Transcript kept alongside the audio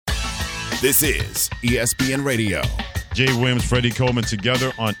This is ESPN Radio. Jay Williams, Freddie Coleman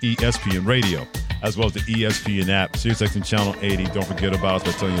together on ESPN Radio, as well as the ESPN app, SiriusXM Channel 80. Don't forget about us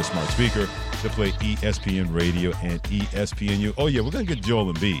by telling your smart speaker to play ESPN Radio and ESPNU. Oh, yeah, we're going to get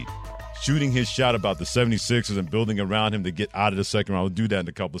Joel Embiid shooting his shot about the 76ers and building around him to get out of the second round. We'll do that in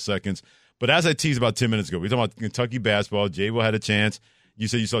a couple of seconds. But as I teased about 10 minutes ago, we were talking about Kentucky basketball. Jay Will had a chance. You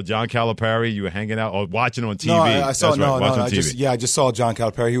said you saw John Calipari. You were hanging out or watching on TV. No, I saw. I just saw John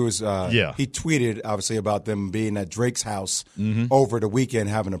Calipari. He was. He tweeted obviously about them being at Drake's house over the weekend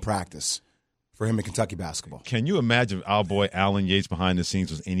having a practice for him in Kentucky basketball. Can you imagine if our boy Alan Yates behind the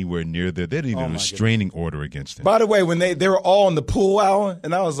scenes was anywhere near there? They didn't even have a restraining order against him. By the way, when they were all in the pool, Alan,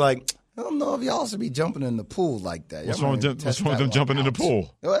 and I was like, I don't know if y'all should be jumping in the pool like that. What's wrong with them jumping in the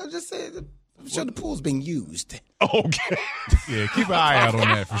pool? Well, just say. I'm sure the pool's being used. Okay. Yeah, keep an eye out on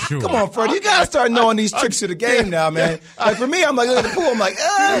that for sure. Come on, Freddie. You got to start knowing these tricks of the game now, man. Like, for me, I'm like, look at the pool. I'm like,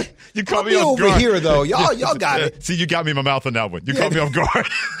 you caught me off over guard. Here, though. Y'all got it. See, you got me in my mouth on that one. You caught me off guard.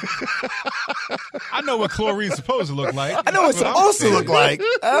 I know what chlorine's supposed to look like. I know what it's supposed to look like.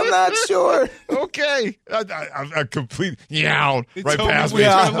 I'm not sure. Okay. I complete right past me.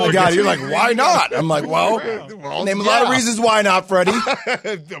 Yeah, I got it. You're like, why not? I'm like, well name a lot of reasons why not, Freddie.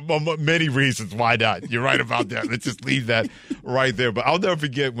 Many reasons why not. You're right about that. Let's just leave that right there. But I'll never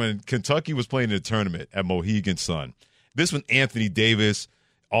forget when Kentucky was playing in a tournament at Mohegan Sun. This when Anthony Davis,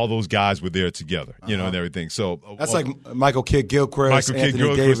 all those guys were there together, and everything. So that's like Michael Kidd-Gilchrist,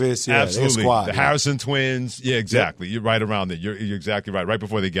 Anthony Davis, absolutely. Squad, the Harrison twins, exactly. Yep. You're right around there. You're exactly right. Right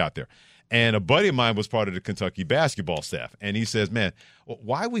before they got there, and a buddy of mine was part of the Kentucky basketball staff, and he says, "Man,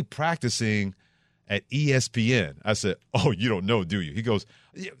 why are we practicing at ESPN?" I said, "Oh, you don't know, do you?" He goes,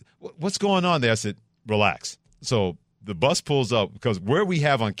 "What's going on there?" I said, "Relax." So the bus pulls up because where we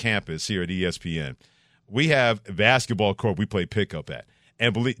have on campus here at ESPN, we have a basketball court we play pickup at.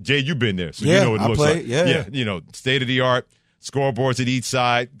 And believe, Jay, you've been there, so you know what it looks like. Yeah, state of the art, scoreboards at each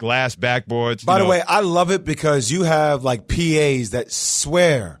side, glass backboards. By the way, I love it because you have like PAs that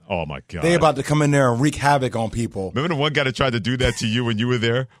swear. Oh my God, they about to come in there and wreak havoc on people. Remember the one guy that tried to do that to you when you were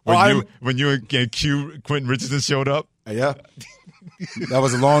there? When you and Quentin Richardson showed up? Yeah. That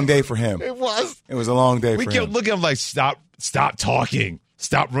was a long day for him. It was. It was a long day for him. We kept looking at him like, stop talking.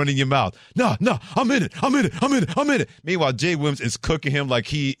 Stop running your mouth. No, I'm in it. Meanwhile, Jay Williams is cooking him like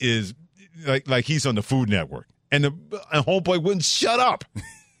he is like he's on the Food Network. And homeboy wouldn't shut up.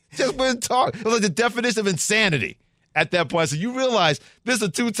 Just wouldn't talk. It was like the definition of insanity at that point. So you realize this is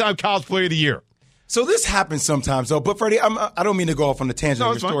a 2-time college player of the year. So this happens sometimes, though. But, Freddie, I don't mean to go off on the tangent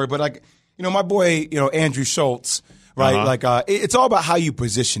of your story, but, like, my boy, Andrew Schultz, right? It's all about how you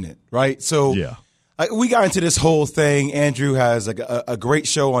position it, right? So we got into this whole thing. Andrew has like a great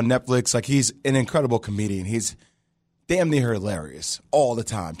show on Netflix. Like, he's an incredible comedian. He's damn near hilarious all the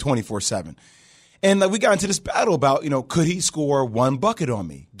time, 24/7. And like we got into this battle about, could he score one bucket on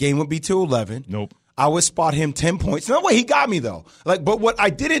me? Game would be 2-11. Nope. I would spot him 10 points. No way, he got me though. But what I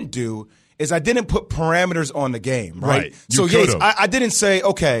didn't do is I didn't put parameters on the game, right? So Yates, I didn't say,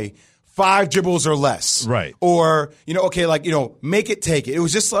 okay, 5 dribbles or less. Right. Or, make it, take it. It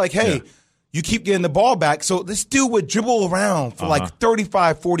was just like, hey, you keep getting the ball back. So this dude would dribble around for like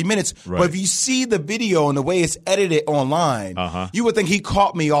 35, 40 minutes. Right. But if you see the video and the way it's edited online, you would think he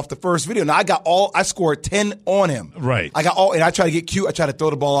caught me off the first video. Now I scored 10 on him. Right. And I try to get cute. I try to throw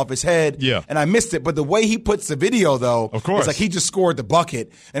the ball off his head. Yeah. And I missed it. But the way he puts the video, though, of course, it's like he just scored the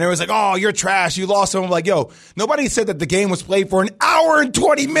bucket. And everyone's like, oh, you're trash. You lost. So I'm like, yo, nobody said that the game was played for an hour and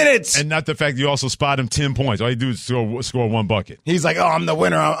 20 minutes. And not the fact that you also spot him 10 points. All you do is score one bucket. He's like, oh, I'm the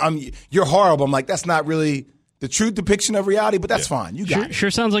winner. You're horrible. I'm like, that's not really the true depiction of reality, but that's fine. You got it.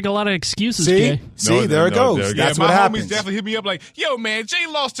 Sure sounds like a lot of excuses, See? Jay. See, there it goes. That's what happens. My homies definitely hit me up like, yo, man, Jay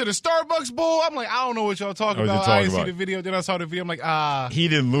lost to the Starbucks Bowl. I'm like, I don't know what y'all talking about. I didn't see the video. Then I saw the video. I'm like, he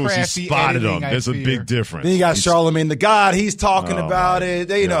didn't lose. He spotted him. There's a big difference. Then you got Charlamagne the God. He's talking about it.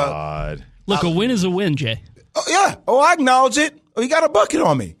 Look, a win is a win, Jay. Oh, yeah. Oh, I acknowledge it. Oh, he got a bucket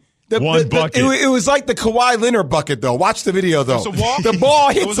on me. One bucket. It was like the Kawhi Leonard bucket, though. Watch the video, though. The ball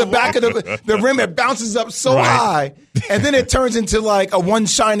hits the back of the rim. It bounces up so high, and then it turns into like a one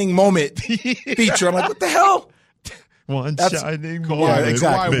shining moment feature. I'm like, what the hell? Shining moment.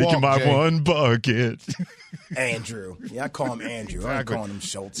 Exactly. Making my one bucket. Andrew. Yeah, I call him Andrew. I'm calling him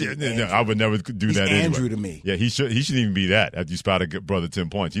Schultz. Yeah, no, I would never do He's that anyway. Andrew to me. Yeah, he shouldn't even be that. After you spot a brother 10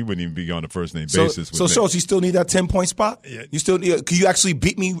 points, he wouldn't even be on a first name basis. So Schultz, you still need that 10-point spot? Yeah. You still can you actually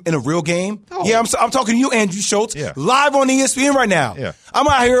beat me in a real game? No. Yeah, I'm talking to you, Andrew Schultz, live on ESPN right now. Yeah. I'm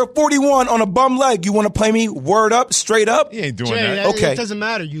out here at 41 on a bum leg. You want to play me word up, straight up? He ain't doing Jay, that. Okay. It doesn't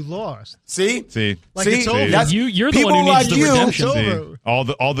matter. You lost. See? Like it's over. That's, you're the one who needs the redemption. See,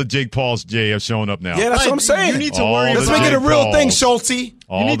 all the Jake Pauls, Jay, have shown up now. Yeah, that's what I'm saying. You need to worry. Let's make it a real thing, Schultzy.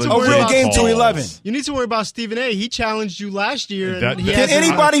 You need to a real game to 11. You need to worry about Stephen A. He challenged you last year. Can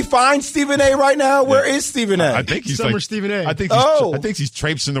anybody find Stephen A. right now? Where is Stephen A? I think he's Summer Stephen A. I think he's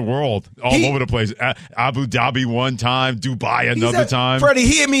traipsing the world all over the place. Abu Dhabi one time, Dubai another time. Freddie,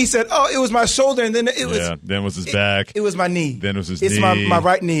 he hit me. He said, "Oh, it was my shoulder, and then it was." Yeah. Then it was his back. It was my knee. Then it was his knee. It's my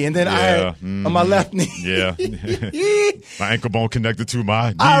right knee, and then I had on my left knee. Yeah. My ankle bone connected to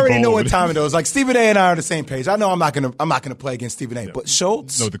my knee. I already know what time it is. Like Stephen A. and I are on the same page. I know I'm not gonna play against Stephen A. But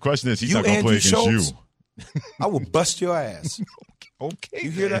Schultz. No, the question is he's not gonna play against Schultz, you. I will bust your ass. Okay.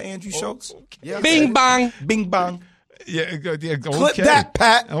 You hear that, Andrew Schultz? Okay. Yeah. Bing bong. Bing bong. Yeah, okay. Clip that,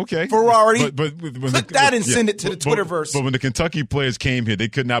 Pat. Okay. Ferrari. But clip that and send it to the Twitterverse. But when the Kentucky players came here, they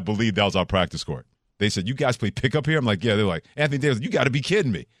could not believe that was our practice court. They said, "You guys play pickup here?" I'm like, "Yeah." They're like, "Anthony Davis, you got to be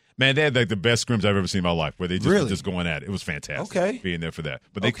kidding me." Man, they had like the best scrims I've ever seen in my life, where they just going at it. It was fantastic. Okay. Being there for that,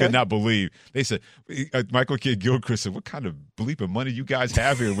 but they could not believe. They said, Michael Kidd-Gilchrist said, "What kind of bleeping money you guys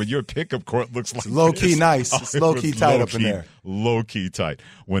have here when your pickup court looks like low key this?" nice? It's low key tight up in there. Low key tight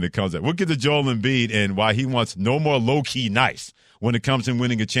when it comes to that. We'll get to Joel Embiid and why he wants no more low key nice when it comes to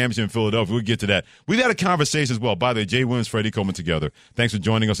winning a championship in Philadelphia. We'll get to that. We've had a conversation as well. By the way, Jay Williams, Freddie Coleman together. Thanks for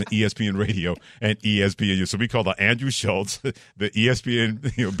joining us on ESPN Radio and ESPNU. So we call the Andrew Schultz, the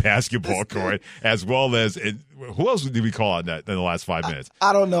ESPN basketball court, as well as who else did we call on that in the last 5 minutes?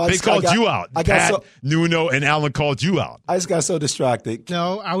 I don't know. They called you out. Pat, Nuno, and Allen called you out. I just got so distracted.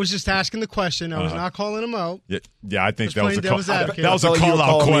 No, I was just asking the question. I was not calling him out. Yeah, I think that was a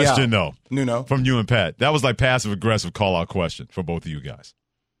call-out question, though. Nuno. From you and Pat. That was like passive-aggressive call-out question for both of you guys.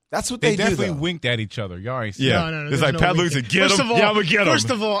 That's what they definitely do, winked at each other. Y'all ain't seen No, it's like Pat looks at get him. Yeah, I'm going to get him. First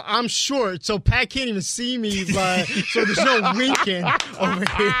of all, I'm short, so Pat can't even see me. So there's no winking over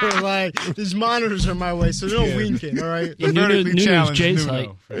here. Like, these monitors are my way, so there's no winking, all right? Nuno's Jay's height.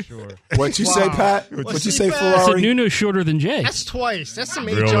 For sure. What'd you say, Pat? What'd you say, Ferrari? I said Nuno's shorter than Jay. That's twice. That's some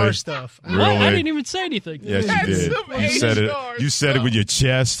Really? HR stuff. Really? I didn't even say anything. Yes, you did. You said it with your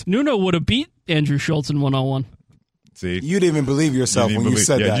chest. Nuno would have beat Andrew Schultz in 1-on-1. See? You didn't even believe yourself when you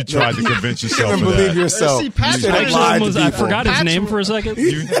said that. You tried to convince yourself. You didn't believe yourself. I forgot his name for a second.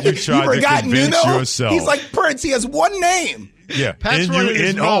 You tried to convince yourself. He's like Prince. He has one name. Yeah, Pat's running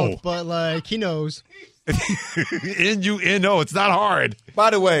his N-U-N-O. mouth, but like he knows. N-U-N-O. It's not hard. By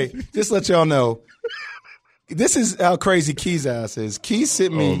the way, just to let y'all know, this is how crazy Key's ass is. Key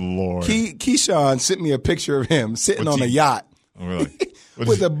sent me. Oh, Lord. Keyshawn sent me a picture of him sitting on a yacht. Oh, really?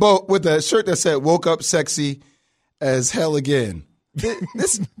 With a boat, with a shirt that said "Woke up sexy as hell again."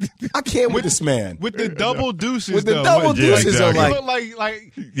 This I can't with this man. With the double deuces, with the double deuces, exactly. are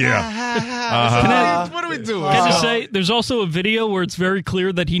like yeah. What are we doing? Can I say, there's also a video where it's very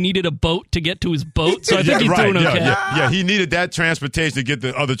clear that he needed a boat to get to his boat, so I think he's doing okay. Yeah, he needed that transportation to get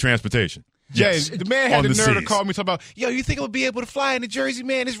the other transportation. Jay, Yes. the man had the nerve to seas. call me talking about, yo, you think I'm going to be able to fly into Jersey,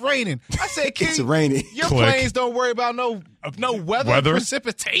 man? It's raining. I said, King, It's raining. your Click. planes don't worry about no weather,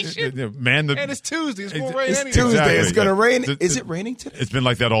 precipitation. Man, And it's Tuesday. It's going to rain It's anyway. Tuesday. Exactly. It's gonna rain. The- Is it raining today? It's been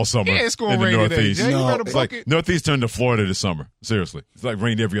like that all summer. Yeah, it's gonna in the rain today, Northeast. Jay. You better It's book like it. Northeast turned to Florida this summer. Seriously, it's like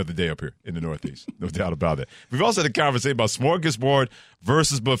rained every other day up here in the Northeast. No doubt about that. We've also had a conversation about smorgasbord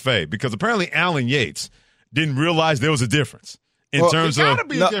versus buffet because apparently Alan Yates didn't realize there was a difference in terms It of. gotta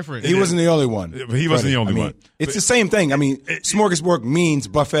be different. He wasn't the only one. He wasn't the only one. It's the same thing. I mean, smorgasbord means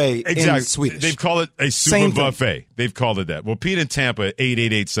buffet in Swedish. They've called it a super Same thing. buffet. They've called it that. Well, Pete in Tampa at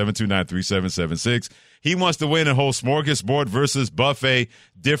 888-729-3776. He wants to win a whole smorgasbord versus buffet.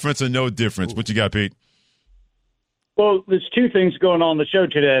 Difference or no difference? What you got, Pete? Well, there's two things going on the show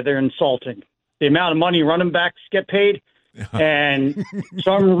today. They're insulting. The amount of money running backs get paid, and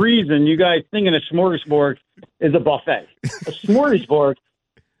some reason you guys thinking a smorgasbord is a buffet. A smorgasbord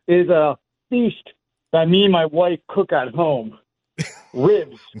is a feast that me and my wife cook at home.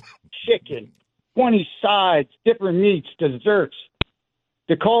 Ribs, chicken, 20 sides, different meats, desserts.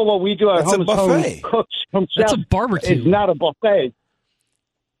 To call what we do at That's home a buffet. home cooks himself That's a barbecue. is not a buffet.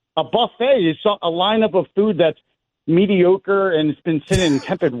 A buffet is a lineup of food that's mediocre and it's been sitting in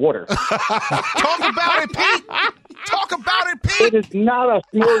tepid water. Talk about it, Pete. Talk about it, Pete. It is not a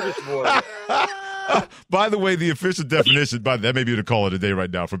smorgasbord. By the way, the official definition, that may be the call of the day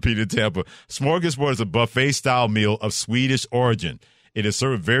right now for Peter Tampa. Smorgasbord is a buffet-style meal of Swedish origin. It is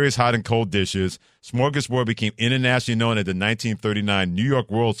served with various hot and cold dishes. Smorgasbord became internationally known at the 1939 New York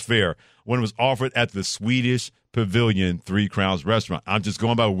World's Fair when it was offered at the Swedish Pavilion Three Crowns restaurant. I'm just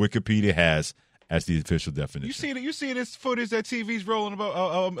going by what Wikipedia has as the official definition. You see this footage that TV's rolling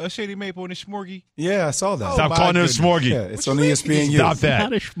about a Shady Maple and a Smorgy? Yeah, I saw that. Stop calling it a Smorgy. Yeah, it's on ESPN. Stop that.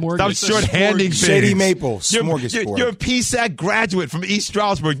 Not a Smorgy. Stop shorthanding things. Shady Maple, Smorgasbord. You're a PSAC graduate from East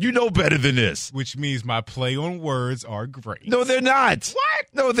Stroudsburg. You know better than this. Which means my play on words are great. No, they're not. What?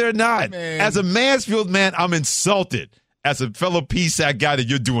 No, they're not. Man. As a Mansfield man, I'm insulted. As a fellow PSAC guy that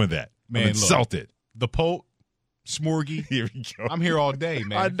you're doing that. Man, I'm insulted. Look, the Pope, Smorgy. Here we go. I'm here all day,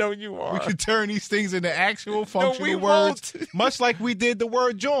 man. I know you are. We can turn these things into actual functional words, much like we did the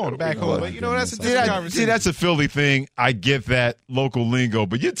word John back home. But, that's a different conversation. See, that's a Philly thing. I get that local lingo,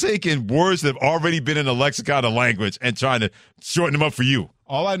 but you're taking words that have already been in the lexicon of language and trying to shorten them up for you.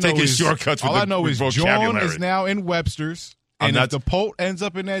 All I know is shortcuts. All with I know with is vocabulary. John is now in Webster's, and if the Pope ends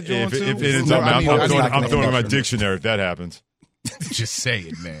up in that John if too, it ends up, I'm throwing in my dictionary if that happens. Just say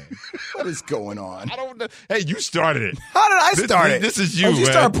it, man. What is going on? I don't know. Hey, you started it. How did I start it? This is you, man. You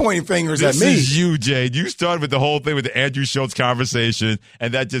start pointing fingers at me. This is you, Jade. You started with the whole thing with the Andrew Schultz conversation,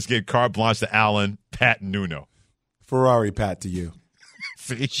 and that just gave carte blanche to Allen, Pat, and Nuno. Ferrari Pat to you.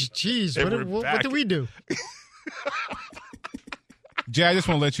 Jeez, what did we do? Jay, I just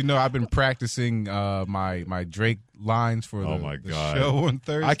want to let you know I've been practicing my Drake lines for the show on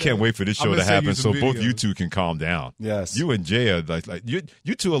Thursday. I can't wait for this show to happen so both you two can calm down. Yes. You and Jay are like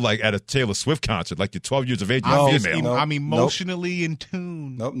you two are like at a Taylor Swift concert, like you're 12 years of age. I'm emotionally in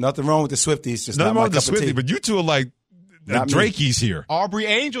tune. Nope, nothing wrong with the Swifties. Just nothing not wrong with the cup of tea. Swifties, but you two are like the Drakeys here. Aubrey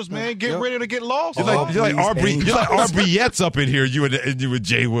Angels, man, get ready to get lost. You're like Aubrey Yetz up in here. You and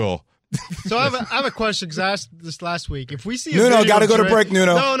Jay Will. So I have a question because I asked this last week. If we see Nuno, gotta go to break,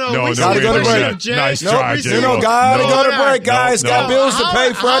 Nuno. No, gotta go to break. Nice try, Jay. Nuno, gotta go to break, guys. Got bills to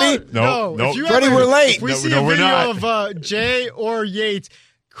pay, Freddie. No, Freddie, we're late. If we see a video of Jay or Yates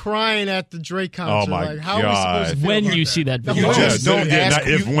crying at the Drake concert, oh my how are we supposed to feel when about you that? see that video? You just don't ask. Not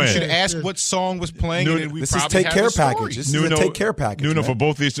if, when. You should ask what song was playing, and then we this is probably take have care a story. package. This is a take care package. Nuno, for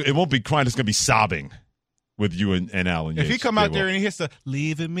both these two, it won't be crying. It's going to be sobbing with you and Alan. If he come out there and he hits the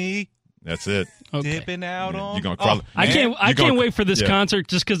 "Leaving Me," that's it. Okay. Dipping out on. You're gonna cry. I can't wait for this concert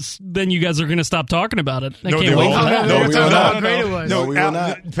just because then you guys are going to stop talking about it. I can't wait for that. No, we will How great it was. No, we will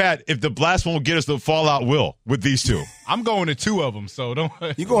not. Pat, if the blast won't get us, the fallout will with these two. I'm going to two of them, so don't.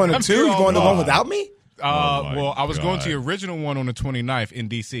 You going to two? You going to one without me? Well, I was going to the original one on the 29th in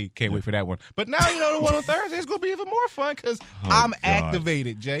D.C. Can't wait for that one. But now, the one on Thursday is going to be even more fun because I'm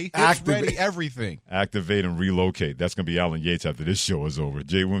activated, Jay. It's ready, everything. Activate and relocate. That's going to be Alan Yates after this show is over.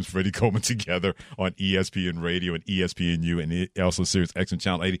 Jay Williams, Freddie Coleman together on ESPN Radio and ESPNU and also Sirius XM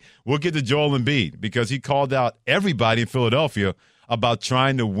Channel 80. We'll get to Joel Embiid because he called out everybody in Philadelphia about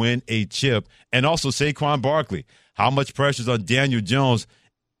trying to win a chip, and also Saquon Barkley. How much pressure is on Daniel Jones,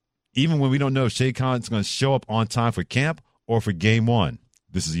 even when we don't know if Saquon's going to show up on time for camp or for game one?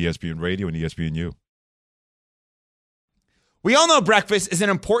 This is ESPN Radio and ESPNU. We all know breakfast is an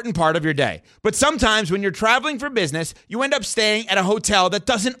important part of your day, but sometimes when you're traveling for business, you end up staying at a hotel that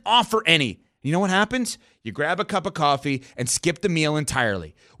doesn't offer any. You know what happens? You grab a cup of coffee and skip the meal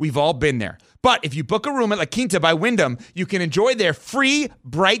entirely. We've all been there. But if you book a room at La Quinta by Wyndham, you can enjoy their free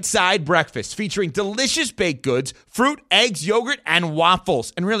Bright Side breakfast featuring delicious baked goods, fruit, eggs, yogurt, and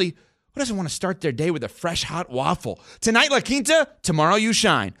waffles. And really, who doesn't want to start their day with a fresh, hot waffle? Tonight, La Quinta, tomorrow you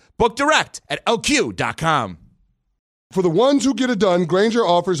shine. Book direct at LQ.com. For the ones who get it done, Grainger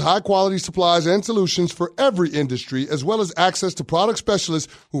offers high-quality supplies and solutions for every industry, as well as access to product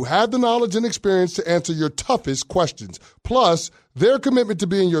specialists who have the knowledge and experience to answer your toughest questions. Plus, their commitment to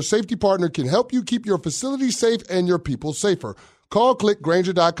being your safety partner can help you keep your facility safe and your people safer. Call, click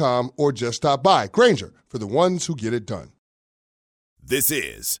Grainger.com, or just stop by. Grainger, for the ones who get it done. This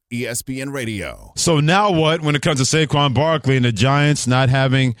is ESPN Radio. So now what when it comes to Saquon Barkley and the Giants not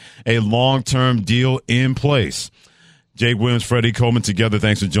having a long-term deal in place? Jake Williams, Freddie Coleman together.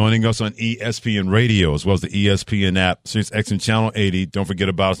 Thanks for joining us on ESPN Radio as well as the ESPN app, Sirius XM Channel 80. Don't forget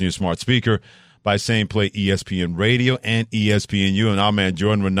about us on your smart speaker by saying play ESPN Radio and ESPNU. And our man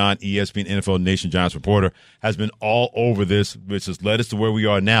Jordan Renan, ESPN NFL Nation Giants reporter, has been all over this, which has led us to where we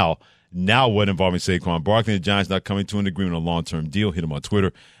are now. Now what involving Saquon Barkley and the Giants not coming to an agreement on a long-term deal. Hit him on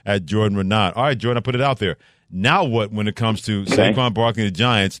Twitter at Jordan Renan. All right, Jordan, I put it out there. Now what when it comes to Saquon Barkley and the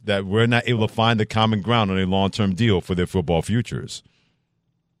Giants that we're not able to find the common ground on a long-term deal for their football futures?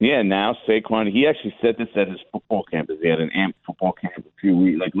 Yeah, now Saquon, he actually said this at his football camp. He had an AMP football camp a few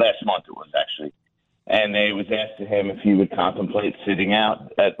weeks, like last month it was actually. and it was asked to him if he would contemplate sitting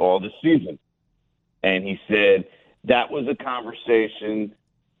out at all this season. And he said that was a conversation,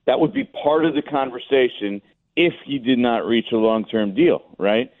 that would be part of the conversation if he did not reach a long-term deal,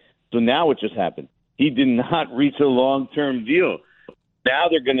 right? So now what just happened? He did not reach a long-term deal. Now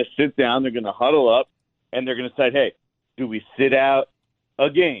they're going to sit down, they're going to huddle up, and they're going to decide, hey, do we sit out a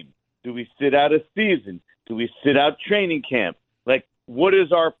game? Do we sit out a season? Do we sit out training camp? Like, what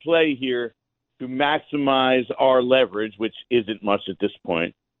is our play here to maximize our leverage, which isn't much at this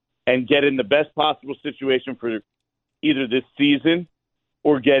point, and get in the best possible situation for either this season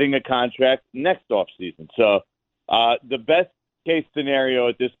or getting a contract next offseason? So the best case scenario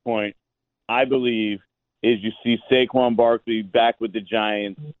at this point, I believe, is you see Saquon Barkley back with the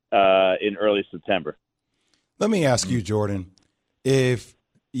Giants in early September. Let me ask you, Jordan, if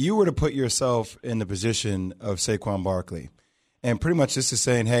you were to put yourself in the position of Saquon Barkley, and pretty much this is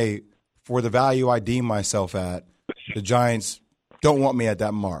saying, hey, for the value I deem myself at, the Giants don't want me at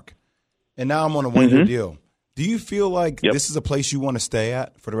that mark. And now I'm on a one-year deal. Do you feel like this is a place you want to stay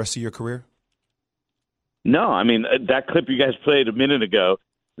at for the rest of your career? No, I mean, that clip you guys played a minute ago,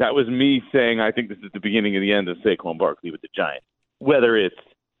 that was me saying I think this is the beginning of the end of Saquon Barkley with the Giants. Whether it's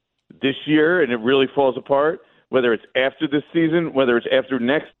this year and it really falls apart, whether it's after this season, whether it's after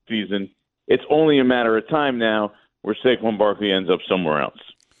next season, it's only a matter of time now where Saquon Barkley ends up somewhere else.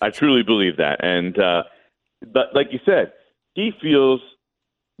 I truly believe that. And but like you said, he feels,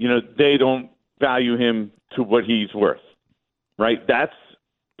 they don't value him to what he's worth, right? That's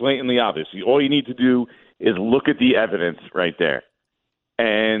blatantly obvious. All you need to do is look at the evidence right there.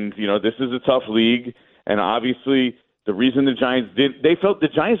 And, this is a tough league. And obviously the reason the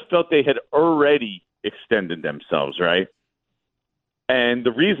Giants felt they had already extended themselves, right? And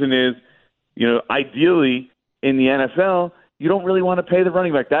the reason is, ideally in the NFL, you don't really want to pay the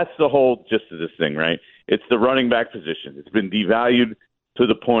running back. That's the whole gist of this thing, right? It's the running back position. It's been devalued to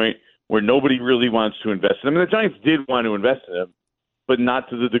the point where nobody really wants to invest in him. I mean, the Giants did want to invest in him, but not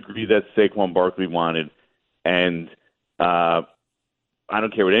to the degree that Saquon Barkley wanted. And I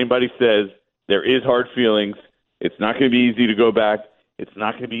don't care what anybody says. There is hard feelings. It's not going to be easy to go back. It's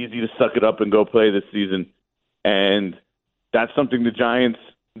not going to be easy to suck it up and go play this season. And that's something the Giants,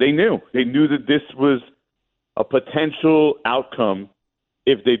 they knew. They knew that this was a potential outcome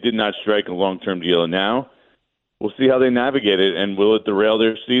if they did not strike a long-term deal. And now we'll see how they navigate it, and will it derail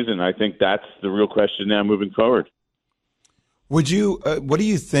their season? I think that's the real question now moving forward. What do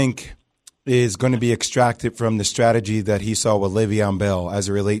you think is going to be extracted from the strategy that he saw with Le'Veon Bell as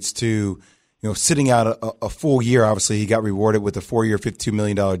it relates to sitting out a full year? Obviously, he got rewarded with a 4-year, $52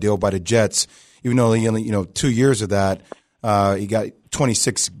 million deal by the Jets, even though he only 2 years of that. He got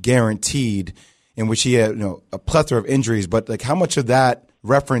 26 guaranteed, in which he had a plethora of injuries. But like, how much of that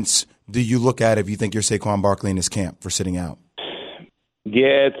reference do you look at if you think you're Saquon Barkley in his camp for sitting out?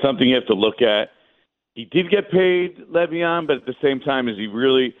 Yeah, it's something you have to look at. He did get paid, Le'Veon, but at the same time, he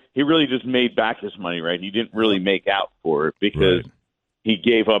really just made back his money, right? He didn't really make out for it because he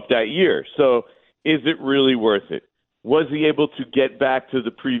gave up that year. So is it really worth it? Was he able to get back to the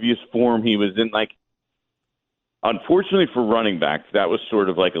previous form he was in? Like, unfortunately for running backs, that was sort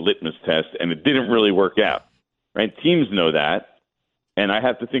of like a litmus test, and it didn't really work out, right? Teams know that, and I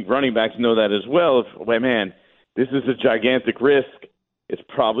have to think running backs know that as well. This is a gigantic risk. It's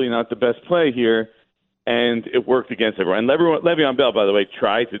probably not the best play here. And it worked against everyone. And Le'Veon Bell, by the way,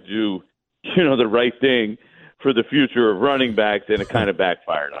 tried to do, the right thing for the future of running backs, and it kind of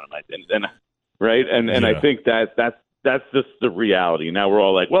backfired on him. I think that's just the reality. Now we're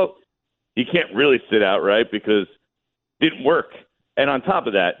all like, well, he can't really sit out, right? Because it didn't work. And on top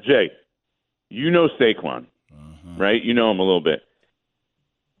of that, Jay, Saquon, right? You know him a little bit.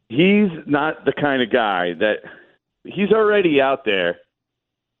 He's not the kind of guy that he's already out there,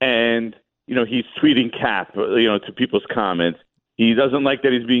 and he's tweeting cap, to people's comments. He doesn't like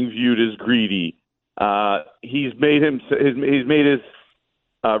that he's being viewed as greedy. He's made his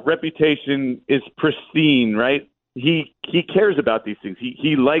reputation is pristine, right? He cares about these things.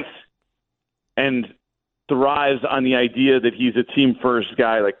 He likes and thrives on the idea that he's a team first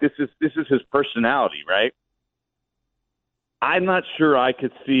guy. Like this is his personality, right? I'm not sure I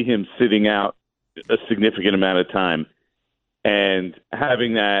could see him sitting out a significant amount of time and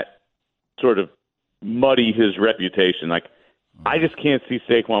having that sort of muddy his reputation. Like, I just can't see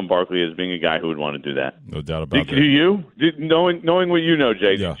Saquon Barkley as being a guy who would want to do that. No doubt about that. Do you? Knowing what you know,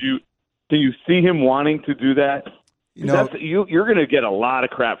 Jay, yeah. Can you see him wanting to do that? You're going to get a lot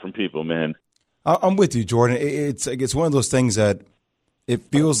of crap from people, man. I'm with you, Jordan. It's one of those things that it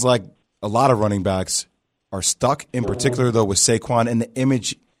feels like a lot of running backs are stuck, in particular, though, with Saquon and the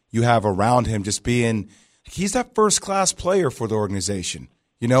image you have around him just being – he's that first-class player for the organization.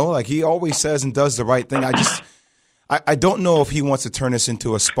 You know, like he always says and does the right thing. I don't know if he wants to turn this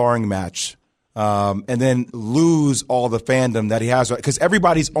into a sparring match and then lose all the fandom that he has, because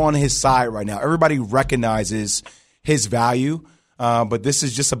everybody's on his side right now. Everybody recognizes his value, but this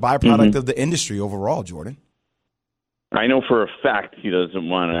is just a byproduct of the industry overall, Jordan. I know for a fact he doesn't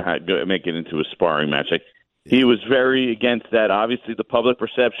want to make it into a sparring match. He was very against that. Obviously, the public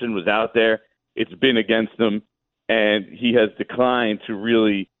perception was out there. It's been against him, and he has declined to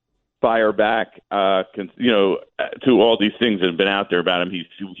really fire back, to all these things that have been out there about him.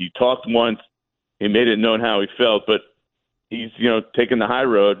 He talked once. He made it known how he felt, but he's, taken the high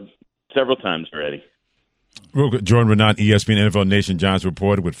road several times already. Real quick, Jordan Raanan, ESPN NFL Nation Giants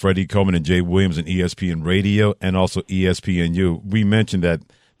reporter with Freddie Coleman and Jay Williams on ESPN Radio and also ESPNU. We mentioned that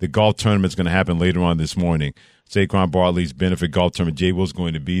the golf tournament is going to happen later on this morning. Saquon Barkley's benefit golf tournament. Jay Will's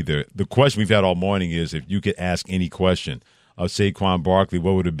going to be there. The question we've had all morning is, if you could ask any question of Saquon Barkley,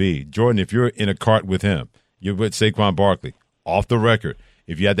 what would it be? Jordan, if you're in a cart with him, you're with Saquon Barkley, off the record,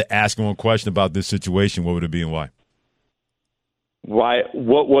 if you had to ask him one question about this situation, what would it be and why? Why?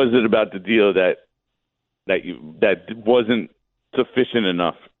 What was it about the deal that wasn't sufficient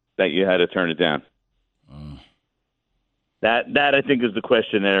enough that you had to turn it down? That I think is the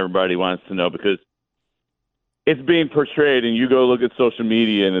question that everybody wants to know, because it's being portrayed, and you go look at social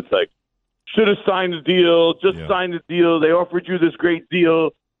media, and it's like, should have signed the deal, signed the deal. They offered you this great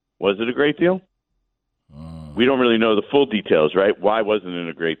deal. Was it a great deal? We don't really know the full details, right? Why wasn't it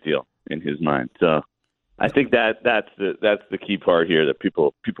a great deal in his mind? So I think that's the key part here that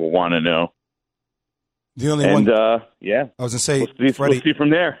people want to know. The only one, I was gonna say, we'll Freddie, see from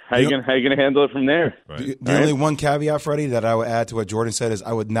there. How you gonna handle it from there? Right. The only one caveat, Freddie, that I would add to what Jordan said is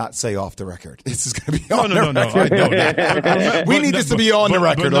I would not say off the record. This is gonna be on the record. We need this to be on the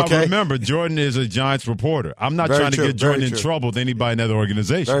record, but okay? Remember, Jordan is a Giants reporter. I'm not trying to get Jordan in trouble with anybody in that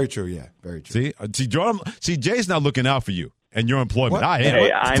organization. Very true, yeah, very true. See, Jordan. See, Jay's not looking out for you and your employment. What? I am.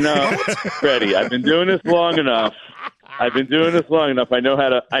 Hey, I know, Freddie. I've been doing this long enough. I know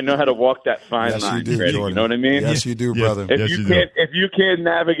how to walk that fine line. You do, Freddie. Jordan. You know what I mean? Yes, you do, brother. If you can't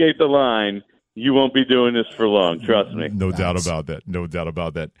navigate the line, you won't be doing this for long. Trust me. No doubt about that. No doubt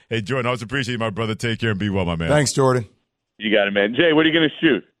about that. Hey, Jordan, I always appreciate you, my brother. Take care and be well, my man. Thanks, Jordan. You got it, man. Jay, what are you going to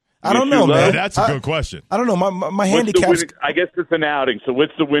shoot? I don't know, man. That's a good question. I don't know. My handicap's... I guess it's an outing. So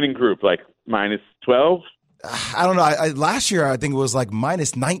what's the winning group? Like minus 12? I don't know. Last year, I think it was like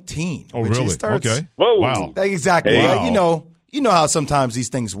minus 19. Oh, really? Okay. Whoa. Wow. Exactly. Hey. Wow. You know how sometimes these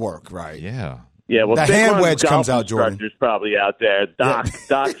things work, right? Yeah. Yeah, well, the hand wedge comes out, Jordan. Doc's probably out there. Doc's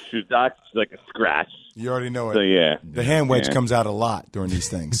like a scratch. You already know it. So, yeah. The hand wedge comes out a lot during these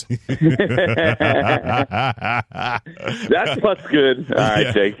things. That's good. All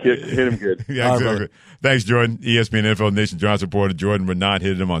right, Jake. Hit him good. Yeah, exactly. Thanks, Jordan. ESPN NFL Nation Giants reporter Jordan Raanan.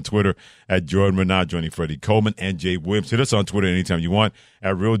 Hit him on Twitter at Jordan Raanan, joining Freddie Coleman and Jay Williams. Hit us on Twitter anytime you want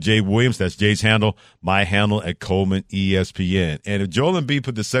at Real Jay Williams. That's Jay's handle. My handle at Coleman ESPN. And if Joel Embiid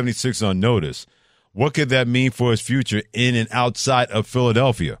put the 76 on notice, what could that mean for his future in and outside of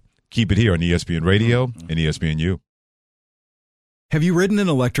Philadelphia? Keep it here on ESPN Radio and ESPNU. Have you ridden an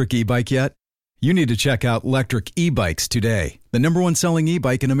electric e-bike yet? You need to check out Lectric E-Bikes today, the #1 selling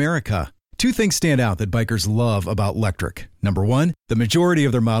e-bike in America. Two things stand out that bikers love about Lectric. Number one, the majority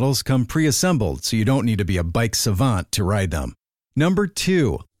of their models come pre-assembled, so you don't need to be a bike savant to ride them. Number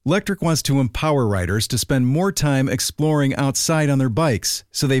two, Lectric wants to empower riders to spend more time exploring outside on their bikes,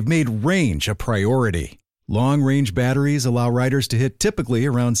 so they've made range a priority. Long-range batteries allow riders to hit typically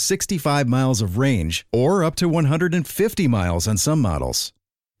around 65 miles of range, or up to 150 miles on some models.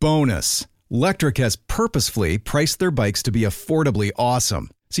 Bonus, Lectric has purposefully priced their bikes to be affordably awesome,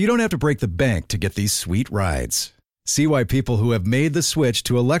 so you don't have to break the bank to get these sweet rides. See why people who have made the switch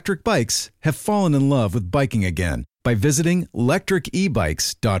to electric bikes have fallen in love with biking again by visiting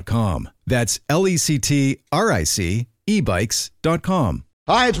lectricebikes.com. That's LECTRIC ebikes.com.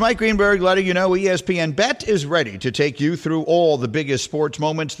 Hi, it's Mike Greenberg letting you know ESPN Bet is ready to take you through all the biggest sports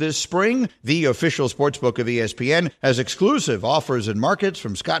moments this spring. The official sportsbook of ESPN has exclusive offers and markets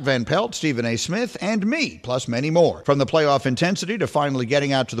from Scott Van Pelt, Stephen A. Smith, and me, plus many more. From the playoff intensity to finally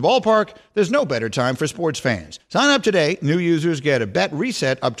getting out to the ballpark, there's no better time for sports fans. Sign up today. New users get a bet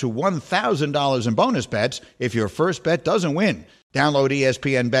reset up to $1,000 in bonus bets if your first bet doesn't win. Download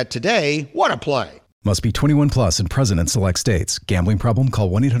ESPN Bet today. What a play. Must be 21 plus and present in select states. Gambling problem?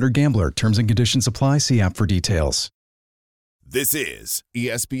 Call 1-800-GAMBLER. Terms and conditions apply. See app for details. This is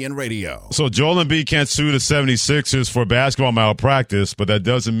ESPN Radio. So Joel Embiid can't sue the 76ers for basketball malpractice, but that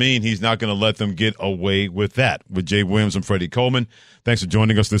doesn't mean he's not going to let them get away with that. With Jay Williams and Freddie Coleman, thanks for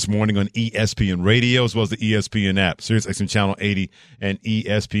joining us this morning on ESPN Radio as well as the ESPN app, SiriusXM Channel 80 and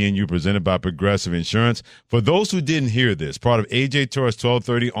ESPNU, presented by Progressive Insurance. For those who didn't hear this, part of AJ Torres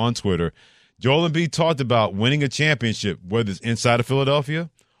 1230 on Twitter, Joel Embiid talked about winning a championship, whether it's inside of Philadelphia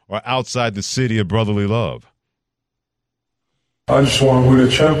or outside the city of brotherly love. I just want to win a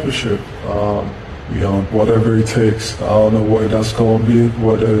championship, whatever it takes. I don't know where that's going to be,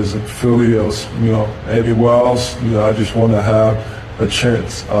 whether it's in Philly or, anywhere else. I just want to have a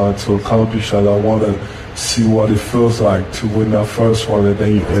chance to accomplish that. I want to see what it feels like to win that first one, and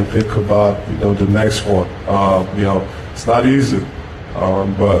then you can think about, the next one. It's not easy,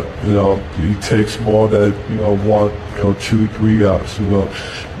 but, it takes more than, 1, 2, 3 guys.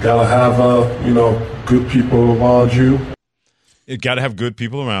 Got to have, good people around you. You got to have good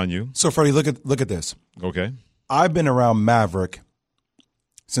people around you. So, Freddie, look at this. Okay. I've been around Maverick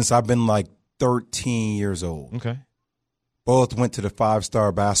since I've been like 13 years old. Okay. Both went to the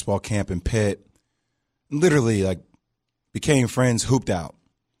 5-star basketball camp in Pitt. Literally, became friends, hooped out.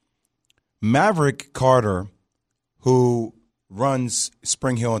 Maverick Carter, who runs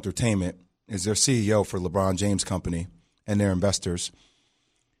Spring Hill Entertainment, is their CEO for LeBron James Company and their investors,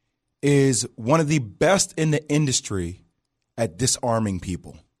 is one of the best in the industry at disarming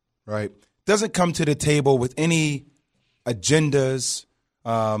people, right? Doesn't come to the table with any agendas,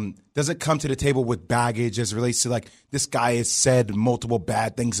 doesn't come to the table with baggage as it relates to this guy has said multiple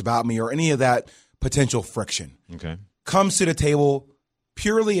bad things about me or any of that potential friction. Okay. Comes to the table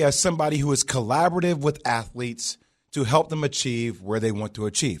purely as somebody who is collaborative with athletes to help them achieve what they want to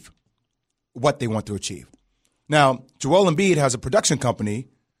achieve. Now, Joel Embiid has a production company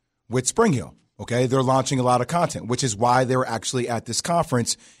with Spring Hill. Okay, they're launching a lot of content, which is why they were actually at this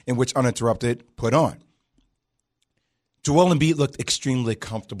conference in which Uninterrupted put on. Joel Embiid looked extremely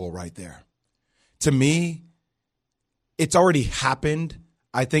comfortable right there. To me, it's already happened.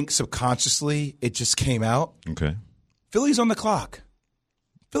 I think subconsciously it just came out. Okay. Philly's on the clock.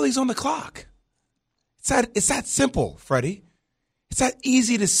 It's that simple, Freddie. It's that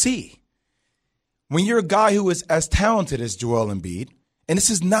easy to see. When you're a guy who is as talented as Joel Embiid, and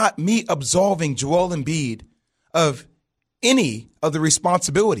this is not me absolving Joel Embiid of any of the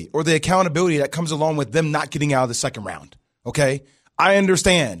responsibility or the accountability that comes along with them not getting out of the second round, okay? I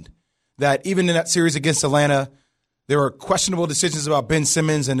understand that even in that series against Atlanta, there were questionable decisions about Ben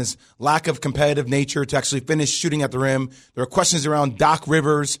Simmons and his lack of competitive nature to actually finish shooting at the rim. There were questions around Doc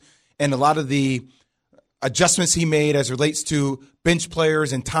Rivers and a lot of the adjustments he made as it relates to bench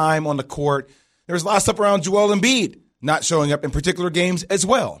players and time on the court. There was a lot of stuff around Joel Embiid not showing up in particular games as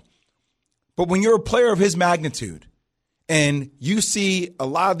well. But when you're a player of his magnitude and you see a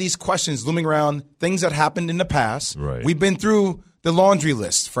lot of these questions looming around things that happened in the past, right. We've been through the laundry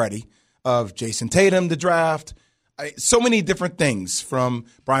list, Freddie, of Jason Tatum, the draft, so many different things from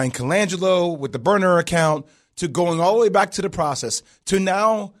Brian Colangelo with the burner account to going all the way back to the process to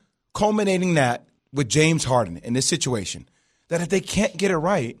now culminating that with James Harden in this situation, that if they can't get it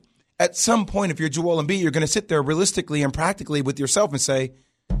right, at some point, if you're Joel Embiid, you're going to sit there realistically and practically with yourself and say,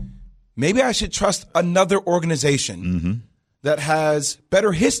 maybe I should trust another organization that has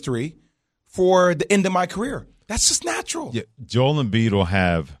better history for the end of my career. That's just natural. Yeah, Joel Embiid will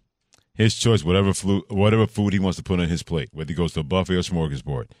have his choice, whatever food he wants to put on his plate, whether he goes to a buffet or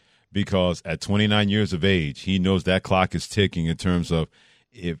smorgasbord, because at 29 years of age, he knows that clock is ticking in terms of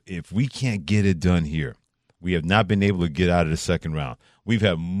if we can't get it done here, we have not been able to get out of the second round. We've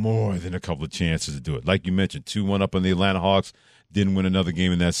had more than a couple of chances to do it. Like you mentioned, 2-1 up on the Atlanta Hawks, didn't win another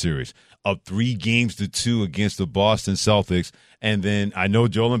game in that series. Up 3-2 against the Boston Celtics. And then I know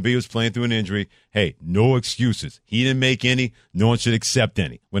Joel Embiid was playing through an injury. Hey, no excuses. He didn't make any. No one should accept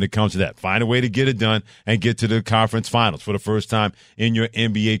any when it comes to that. Find a way to get it done and get to the conference finals for the first time in your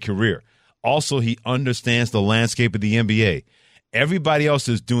NBA career. Also, he understands the landscape of the NBA. Everybody else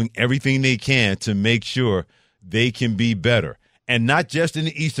is doing everything they can to make sure they can be better. And not just in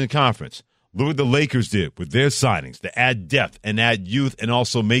the Eastern Conference. Look what the Lakers did with their signings to add depth and add youth and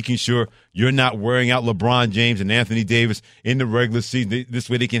also making sure you're not wearing out LeBron James and Anthony Davis in the regular season. This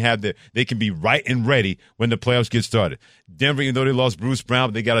way they can be right and ready when the playoffs get started. Denver, even though they lost Bruce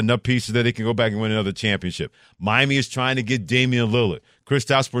Brown, they got enough pieces that they can go back and win another championship. Miami is trying to get Damian Lillard.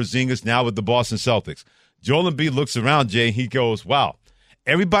 Kristaps Porzingis now with the Boston Celtics. Joel Embiid looks around, Jay, and he goes, wow,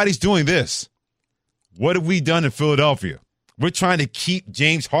 everybody's doing this. What have we done in Philadelphia? We're trying to keep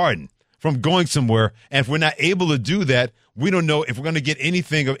James Harden from going somewhere, and if we're not able to do that, we don't know if we're going to get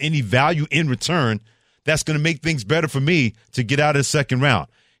anything of any value in return that's going to make things better for me to get out of the second round.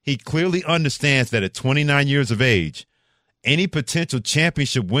 He clearly understands that at 29 years of age, any potential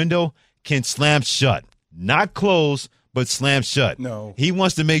championship window can slam shut. Not close, but slam shut. No. He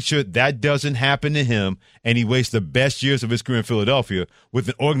wants to make sure that doesn't happen to him, and he wastes the best years of his career in Philadelphia with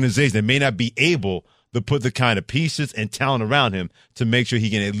an organization that may not be able to put the kind of pieces and talent around him to make sure he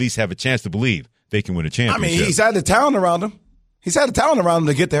can at least have a chance to believe they can win a championship. I mean, he's had the talent around him. He's had the talent around him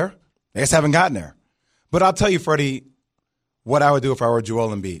to get there. They just haven't gotten there. But I'll tell you, Freddie, what I would do if I were Joel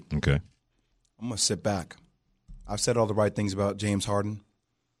Embiid. Okay. I'm going to sit back. I've said all the right things about James Harden.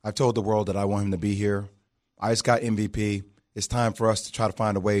 I've told the world that I want him to be here. I just got MVP. It's time for us to try to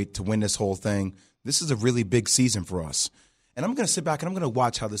find a way to win this whole thing. This is a really big season for us. And I'm going to sit back and I'm going to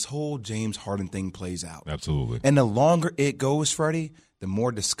watch how this whole James Harden thing plays out. Absolutely. And the longer it goes, Freddie, the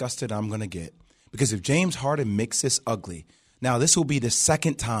more disgusted I'm going to get. Because if James Harden makes this ugly, now this will be the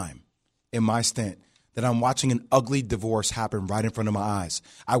second time in my stint that I'm watching an ugly divorce happen right in front of my eyes.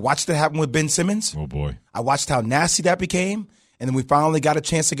 I watched it happen with Ben Simmons. Oh, boy. I watched how nasty that became, and then we finally got a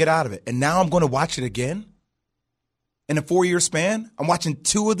chance to get out of it. And now I'm going to watch it again. In a 4-year span, I'm watching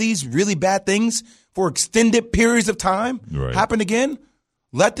two of these really bad things for extended periods of time happen again.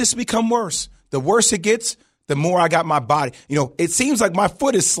 Let this become worse. The worse it gets, the more I got my body. You know, it seems like my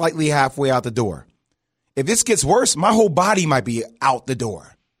foot is slightly halfway out the door. If this gets worse, my whole body might be out the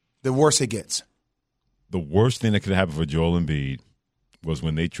door. The worse it gets. The worst thing that could happen for Joel Embiid was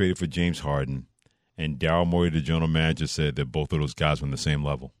when they traded for James Harden and Daryl Morey, the general manager, said that both of those guys were on the same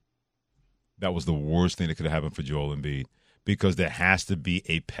level. That was the worst thing that could have happened for Joel Embiid because there has to be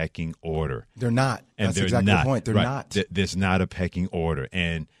a pecking order. They're not. And that's they're exactly not. the point. They're not. There's not a pecking order.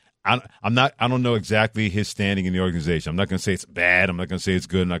 And I don't know exactly his standing in the organization. I'm not going to say it's bad. I'm not going to say it's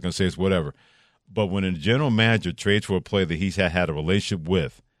good. I'm not going to say it's whatever. But when a general manager trades for a player that he's had a relationship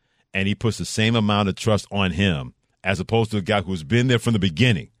with and he puts the same amount of trust on him as opposed to a guy who's been there from the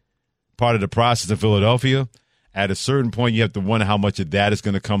beginning, part of the process in Philadelphia, at a certain point you have to wonder how much of that is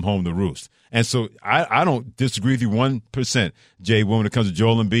going to come home to roost. And so I don't disagree with you 1%, Jay, when it comes to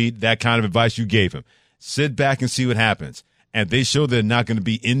Joel Embiid, that kind of advice you gave him. Sit back and see what happens. And they show they're not going to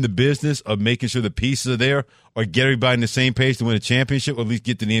be in the business of making sure the pieces are there or get everybody on the same page to win a championship or at least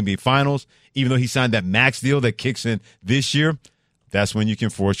get to the NBA Finals, even though he signed that max deal that kicks in this year. That's when you can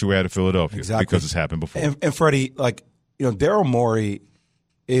force your way out of Philadelphia because it's happened before. And Freddie, Daryl Morey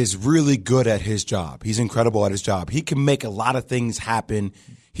is really good at his job. He's incredible at his job. He can make a lot of things happen.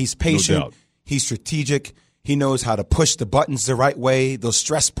 He's patient. No doubt. He's strategic. He knows how to push the buttons the right way, those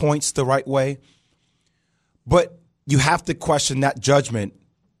stress points the right way. But you have to question that judgment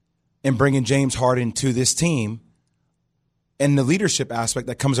in bringing James Harden to this team and the leadership aspect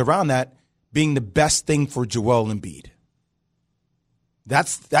that comes around that being the best thing for Joel Embiid.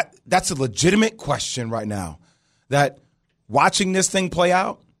 That's a legitimate question right now. That watching this thing play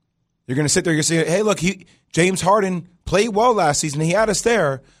out, you're going to sit there and say, hey, look, James Harden played well last season. He had us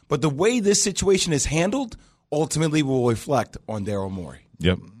there. But the way this situation is handled ultimately will reflect on Daryl Morey.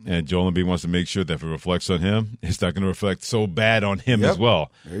 Yep. And Joel Embiid wants to make sure that if it reflects on him, it's not going to reflect so bad on him as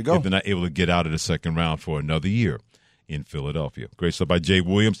well. There you go. If they're not able to get out of the second round for another year in Philadelphia. Great stuff by Jay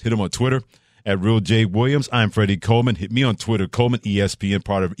Williams. Hit him on Twitter at RealJWilliams. I'm Freddie Coleman. Hit me on Twitter, Coleman ESPN,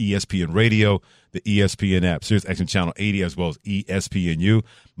 part of ESPN Radio, the ESPN app, Sirius XM Channel 80, as well as ESPNU.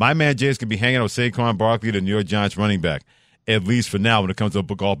 My man Jay is going to be hanging out with Saquon Barkley, the New York Giants running back, at least for now when it comes to a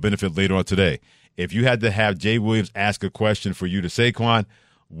golf benefit later on today. If you had to have Jay Williams ask a question for you to Saquon,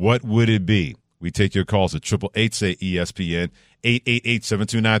 what would it be? We take your calls at 888-SAY-ESPN,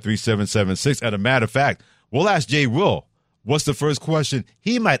 888-729-3776. As a matter of fact, we'll ask Jay Will what's the first question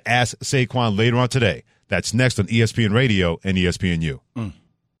he might ask Saquon later on today. That's next on ESPN Radio and ESPNU.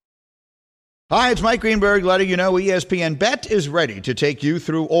 Hi, it's Mike Greenberg letting you know ESPN Bet is ready to take you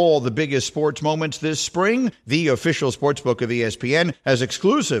through all the biggest sports moments this spring. The official sportsbook of ESPN has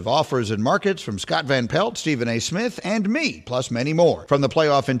exclusive offers and markets from Scott Van Pelt, Stephen A. Smith, and me, plus many more. From the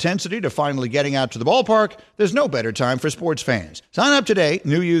playoff intensity to finally getting out to the ballpark, there's no better time for sports fans. Sign up today.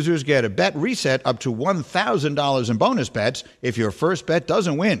 New users get a bet reset up to $1,000 in bonus bets if your first bet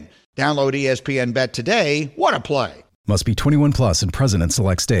doesn't win. Download ESPN Bet today. What a play. Must be 21 plus and present in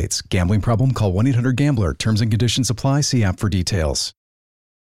select states. Gambling problem? Call 1-800-GAMBLER. Terms and conditions apply. See app for details.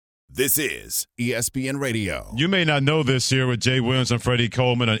 This is ESPN Radio. You may not know this here with Jay Williams and Freddie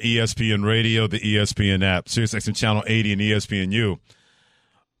Coleman on ESPN Radio, the ESPN app, Sirius XM Channel 80 and ESPNU.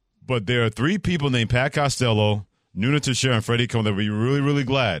 But there are three people named Pat Costello, Noonan Teixeira, and Freddie Coleman that will be really, really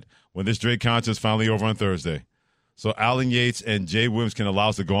glad when this Drake contest is finally over on Thursday. So Alan Yates and Jay Williams can allow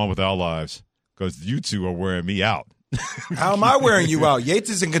us to go on with our lives because you two are wearing me out How am I wearing you out? Yates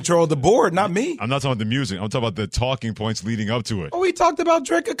is in control of the board, not me. I'm not talking about the music. I'm talking about the talking points leading up to it. Oh, we talked about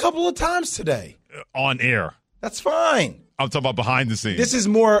Drake a couple of times today. On air. That's fine. I'm talking about behind the scenes. This is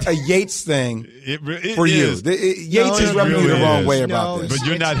more a Yates thing for you. Yates is rubbing you the wrong way about this. But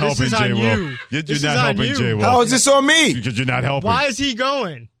you're not helping J. Will. You're not helping J. Will. How is this on me? Because you're not helping. Why is he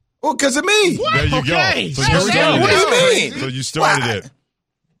going? Well, because of me. What? There you Okay. go. So you started What do you it. mean? So you started it.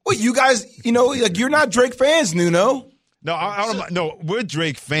 Well, you guys, like you're not Drake fans, Nuno. No, we're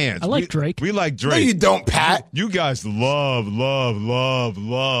Drake fans. I like Drake. We like Drake. No, you don't, Pat. You guys love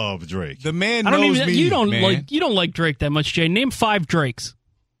Drake. The man I don't knows even. me, You don't man. like Drake that much, Jay. Name 5 Drakes.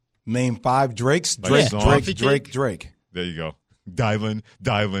 Name 5 Drakes. Like Drake. There you go. Dylan.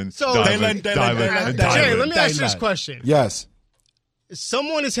 So, Jay, let me ask you this question. Yes.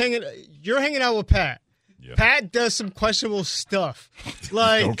 Someone is you're hanging out with Pat. Yeah. Pat does some questionable stuff.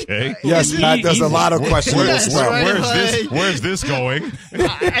 Like, okay. Yes, Pat does a lot of questionable stuff. Right? Where's this going?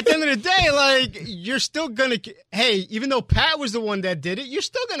 At the end of the day, like, you're still going to, even though Pat was the one that did it, you're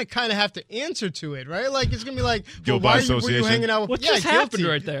still going to kind of have to answer to it, right? Like, it's going to be like, why were you hanging out with What just happened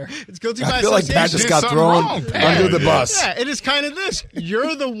right there? It's guilty by I feel like association. Pat just got thrown under the bus. Yeah, it is kind of this.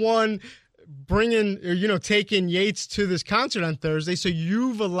 You're the one taking Yates to this concert on Thursday, so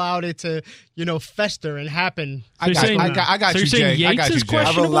you've allowed it to, fester and happen. I got you, Jay.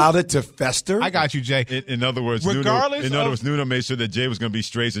 I've allowed it to fester. I got you, Jay. In other words, Nuno made sure that Jay was going to be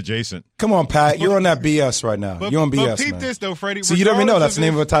Strays adjacent. Come on, Pat. You're on that BS right now. You're on BS, but peep man. this, though, Freddie. So you don't even know that's the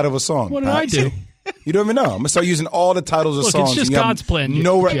name of a title of a song. What did I do? You don't even know. I'm going to start using all the titles of songs. It's just God's plan. You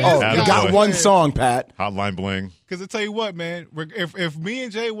got one song, Pat. Hotline Bling. Because I tell you what, man, if me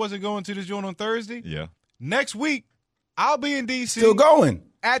and Jay wasn't going to this joint on Thursday, next week I'll be in D.C. Still going.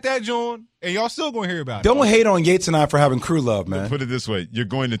 At that joint, and y'all still going to hear about it. Don't hate on Yates and I for having crew love, man. Put it this way. You're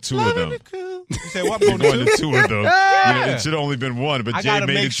going to 2 of them. You say, what? You're going to 2 of them. It should have only been 1, but Jay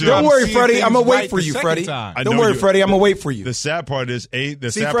made it 2. Don't worry, Freddie. I'm going to wait for you, Freddie. Don't worry, Freddie. I'm going to wait for you. The sad part is,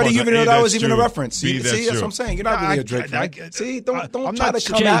 Freddie, you even know that was even a reference. See, that's what I'm saying. You're not really a Drake fan. See, don't try to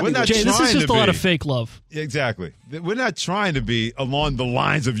come at me. Jay, this is just a lot of fake love. Exactly. We're not trying to be along the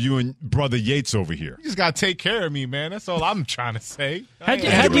lines of you and Brother Yates over here. You just got to take care of me, man. That's all I'm trying to say.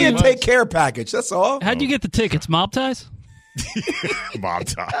 Give me a take care package. That's all. How'd you get the tickets? Mob ties? Mob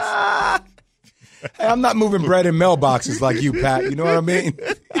ties. Hey, I'm not moving bread in mailboxes like you, Pat. You know what I mean?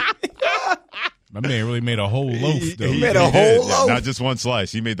 My man really made a whole loaf, though. He made a whole loaf. Not just one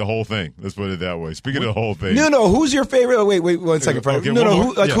slice. He made the whole thing. Let's put it that way. Speaking of the whole thing. No, who's your favorite? Wait, 1 second, Freddie.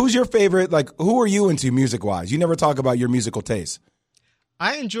 Okay, who's your favorite? Like, who are you into music-wise? You never talk about your musical taste.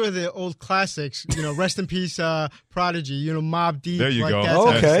 I enjoy the old classics, rest in peace, Prodigy, Mobb Deep. There you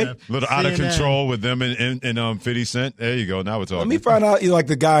go. Okay. A little out of control with them and 50 Cent. There you go. Now we're talking. Let me find out you like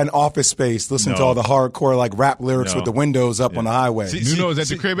the guy in Office Space listening to all the hardcore like rap lyrics with the windows up on the highway. Nuno's at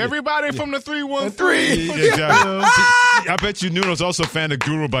the crib. Everybody from the 313. Exactly. I bet you Nuno's also a fan of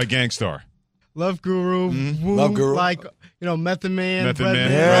Guru by Gangstar. Love Guru. Woo, Love Guru. Like, Method Man.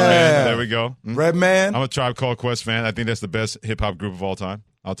 Redman. There we go. Redman. I'm a Tribe Called Quest fan. I think that's the best hip-hop group of all time.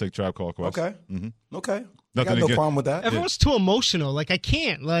 I'll take Tribe Called Quest. Okay. Mm-hmm. Okay. Nothing got no problem with that. Everyone's too emotional. Like, I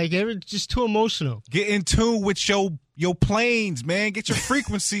can't. Like, everyone's just too emotional. Get in tune with your planes, man. Get your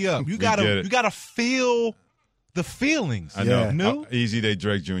frequency up. You gotta feel the feelings. I know. Easy Day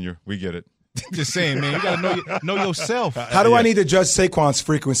Drake Jr. We get it. Just saying, man. You gotta know yourself. How do I need to judge Saquon's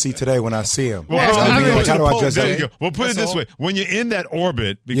frequency today when I see him? Well, how do I judge that? Well, put it this way: when you're in that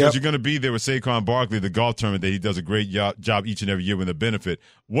orbit, because you're going to be there with Saquon Barkley, the golf tournament that he does a great job each and every year with the benefit.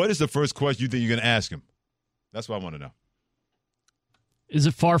 What is the first question you think you're going to ask him? That's what I want to know. Is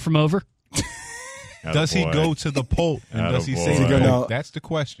it far from over? Does he go to the Pope? And does he say no? That's the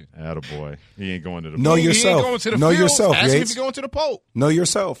question. Attaboy. He ain't going to the Pope. Know yourself. He ain't going to the know field. yourself, Ask Yates. him if he's going to the Pope. Know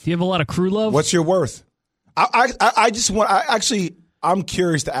yourself. Do you have a lot of crew love? What's your worth? I'm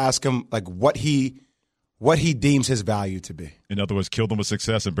curious to ask him like what he deems his value to be. In other words, kill them with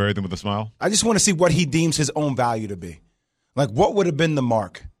success and bury them with a smile? I just want to see what he deems his own value to be. Like what would have been the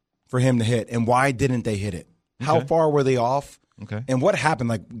mark for him to hit and why didn't they hit it? How far were they off? Okay. And what happened?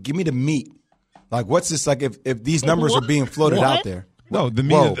 Like give me the meat. Like what's this like if these numbers are being floated out there? No, the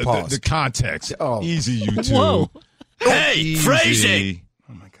meat, the context. Oh. Easy, you two. Whoa. Hey, crazy.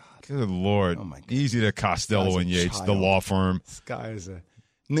 Oh my God. Good Lord. Oh my God. Easy to Costello and Yates, the law firm. This guy is a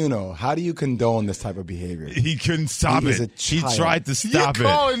Nuno, how do you condone this type of behavior? He couldn't stop it. He tried to stop it. You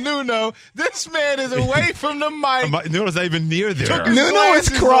calling Nuno? This man is away from the mic. Nuno's not even near there. Nuno is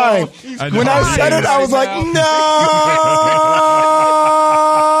crying. When I said it, I was like, no.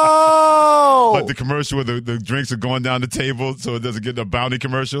 What, the commercial where the drinks are going down the table so it doesn't get a bounty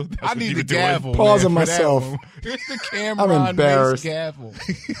commercial? That's I need the gavel. Pausing myself. It's the camera. I'm embarrassed. Gavel.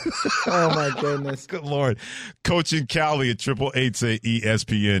 Oh, my goodness. Good Lord. Coaching Cali at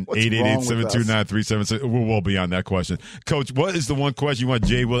 888-ESPN, 888-729-3776. We're well beyond that question. Coach, what is the one question you want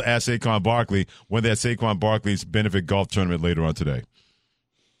Jay Will ask Saquon Barkley when they're at Saquon Barkley's benefit golf tournament later on today?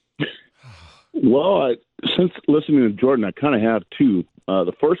 Well, since listening to Jordan, I kind of have two.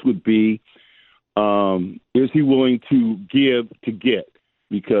 The first would be, is he willing to give to get?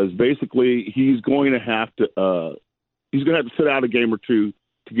 Because basically, he's going to have to sit out a game or two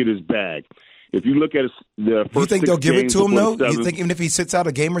to get his bag. If you look at the first, you think they'll give it to him though? You think even if he sits out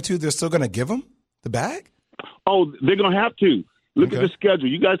a game or two, they're still going to give him the bag? Oh, they're going to have to. Look at the schedule.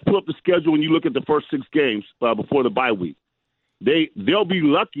 You guys pull up the schedule and you look at the first 6 games before the bye week. They'll be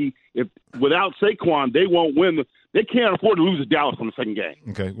lucky if without Saquon they won't win. They can't afford to lose to Dallas on the second game.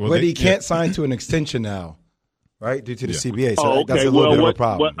 Okay, well, but he can't sign to an extension now, right? Due to the CBA. So okay. That's a little bit of a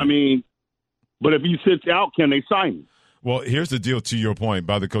problem. But if he sits out, can they sign him? Well, here's the deal. To your point,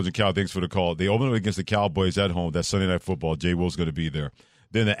 by the coach and Cal, thanks for the call. They open up against the Cowboys at home. That's Sunday Night Football. Jay Will's going to be there.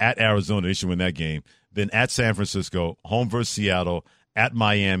 Then at Arizona, they should win that game. Then at San Francisco, home versus Seattle. At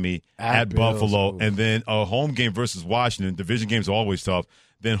Miami, at Buffalo, and then a home game versus Washington. Division games are always tough.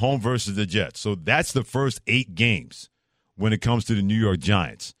 Then home versus the Jets. So that's the first 8 games when it comes to the New York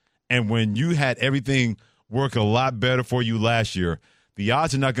Giants. And when you had everything work a lot better for you last year, the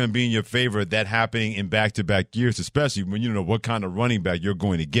odds are not going to be in your favor that happening in back-to-back years, especially when you don't know what kind of running back you're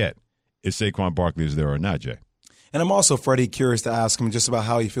going to get. If Saquon Barkley is there or not, Jay. And I'm also, Freddie, curious to ask him just about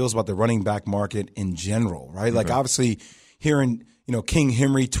how he feels about the running back market in general, right? Okay. Like, obviously, hearing – King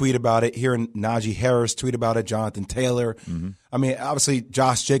Henry tweet about it, hearing Najee Harris tweet about it, Jonathan Taylor. Mm-hmm. I mean, obviously,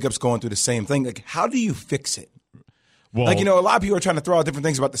 Josh Jacobs going through the same thing. Like, how do you fix it? Well, a lot of people are trying to throw out different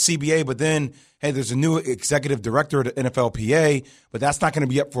things about the CBA, but then, hey, there's a new executive director at the NFLPA, but that's not going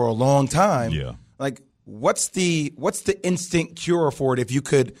to be up for a long time. Yeah. Like, what's the instant cure for it if you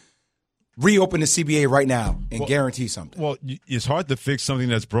could reopen the CBA right now and guarantee something? Well, it's hard to fix something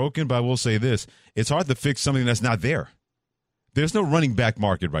that's broken, but I will say this. It's hard to fix something that's not there. There's no running back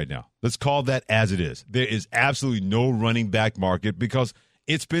market right now. Let's call that as it is. There is absolutely no running back market because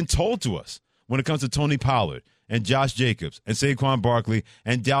it's been told to us when it comes to Tony Pollard and Josh Jacobs and Saquon Barkley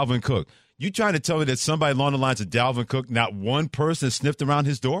and Dalvin Cook. You trying to tell me that somebody along the lines of Dalvin Cook, not one person sniffed around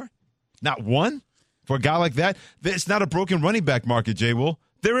his door? Not one? For a guy like that? It's not a broken running back market, Jay Will.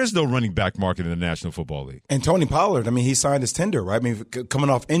 There is no running back market in the National Football League. And Tony Pollard, he signed his tender, right? Coming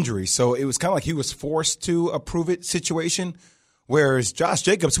off injury. So it was kind of like he was forced to approve it situation. Whereas Josh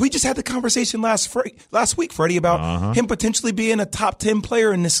Jacobs, we just had the conversation last week, Freddie, about him potentially being a top 10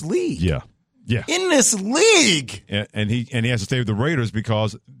 player in this league. Yeah. In this league. And he has to stay with the Raiders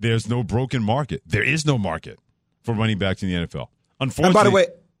because there's no broken market. There is no market for running backs in the NFL. Unfortunately. And by the way,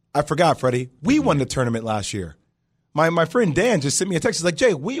 I forgot, Freddie, we won the tournament last year. My friend Dan just sent me a text. He's like,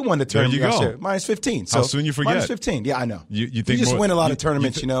 Jay, we won the tournament last year. Minus 15. So how soon you forget? Minus 15. Yeah, I know. You think just more, win a lot of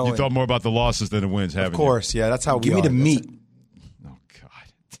tournaments, You thought more about the losses than the wins, haven't you? Of course, yeah. That's how we Give me the meat.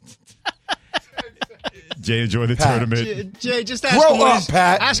 Jay, enjoy the tournament. Jay, just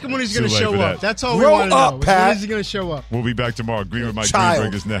ask him when he's going to show up. That's all we want to know. Pat. When is he going to show up? We'll be back tomorrow. Green with Mike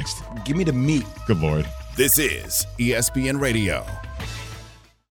Greenberg is next. Give me the meat. Good Lord. This is ESPN Radio.